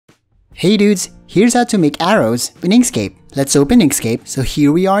Hey dudes, here's how to make arrows in Inkscape. Let's open Inkscape. So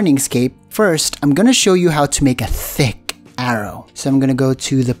here we are in Inkscape. First, I'm gonna show you how to make a thick arrow. So I'm gonna go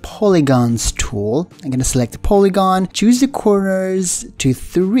to the polygons tool. I'm gonna select the polygon, choose the corners to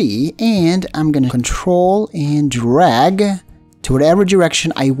 3, and I'm gonna control and drag to whatever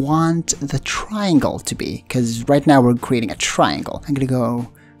direction I want the triangle to be, because right now we're creating a triangle. I'm gonna go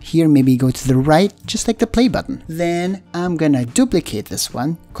here, maybe go to the right, just like the play button. Then I'm gonna duplicate this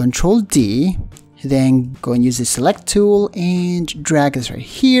one, Control D, then go and use the select tool and drag this right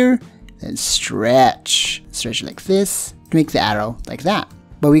here, then stretch it like this to make the arrow like that.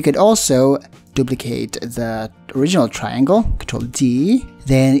 But we could also duplicate the original triangle, Control D,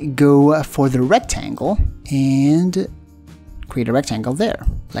 then go for the rectangle and create a rectangle there,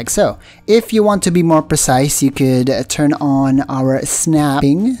 like so. If you want to be more precise, you could turn on our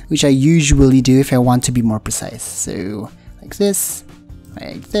snapping, which I usually do if I want to be more precise. So like this,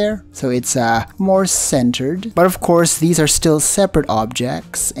 right there. So it's more centered. But of course, these are still separate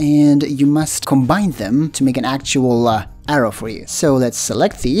objects and you must combine them to make an actual arrow for you. So let's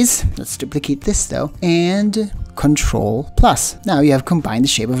select these. Let's duplicate this though, and Control plus. Now you have combined the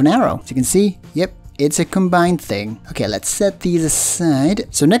shape of an arrow. As you can see, yep, it's a combined thing. Okay, let's set these aside.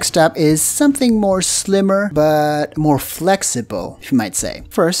 So next up is something more slimmer, but more flexible, if you might say.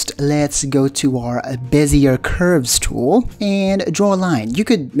 First, let's go to our Bezier Curves tool and draw a line. You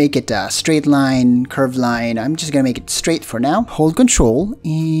could make it a straight line, curved line. I'm just gonna make it straight for now. Hold Control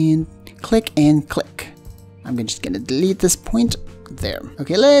and click and click. I'm just gonna delete this point. There.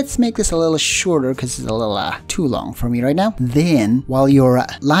 Okay, let's make this a little shorter because it's a little too long for me right now. Then, while your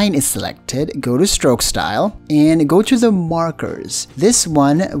line is selected, go to Stroke Style and go to the markers. This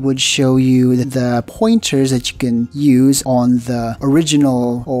one would show you the pointers that you can use on the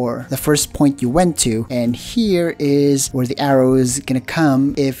original or the first point you went to. And here is where the arrow is gonna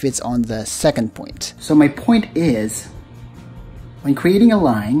come if it's on the second point. So my point is, when creating a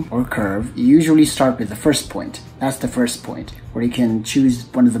line or curve, you usually start with the first point. That's the first point, where you can choose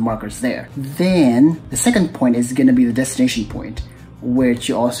one of the markers there. Then, the second point is going to be the destination point, which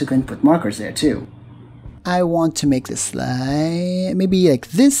you also can put markers there too. I want to make this slide maybe like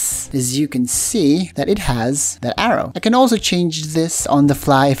this, as you can see that it has that arrow. I can also change this on the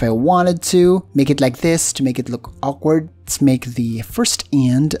fly if I wanted to, make it like this to make it look awkward. Let's make the first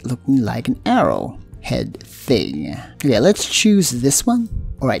end looking like an arrow head thing. Okay, let's choose this one.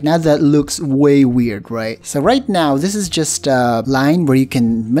 Alright, now that looks way weird, right? So right now, this is just a line where you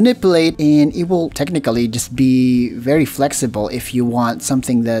can manipulate and it will technically just be very flexible if you want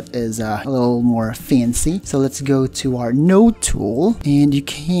something that is a little more fancy. So let's go to our node tool and you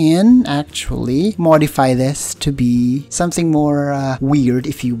can actually modify this to be something more weird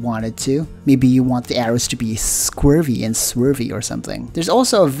if you wanted to. Maybe you want the arrows to be squirvy and swervy or something. There's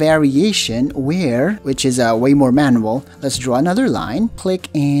also a variation which is way more manual. Let's draw another line, click,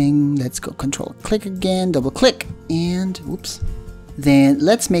 and let's go Control click again, double click, and whoops. Then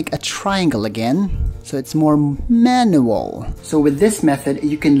let's make a triangle again, so it's more manual. So with this method,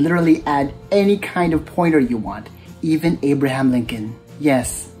 you can literally add any kind of pointer you want, even Abraham Lincoln.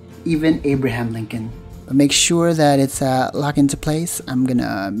 Yes, even Abraham Lincoln. But make sure that it's locked into place. I'm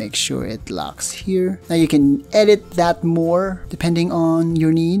gonna make sure it locks here. Now you can edit that more depending on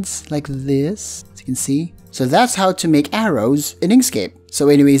your needs, like this, as you can see. So that's how to make arrows in Inkscape. So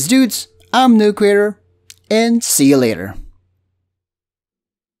anyways, dudes, I'm Newecreator, and see you later.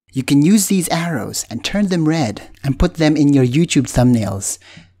 You can use these arrows and turn them red and put them in your YouTube thumbnails,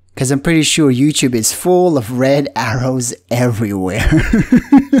 because I'm pretty sure YouTube is full of red arrows everywhere.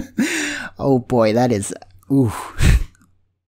 Oh boy, that is, ooh.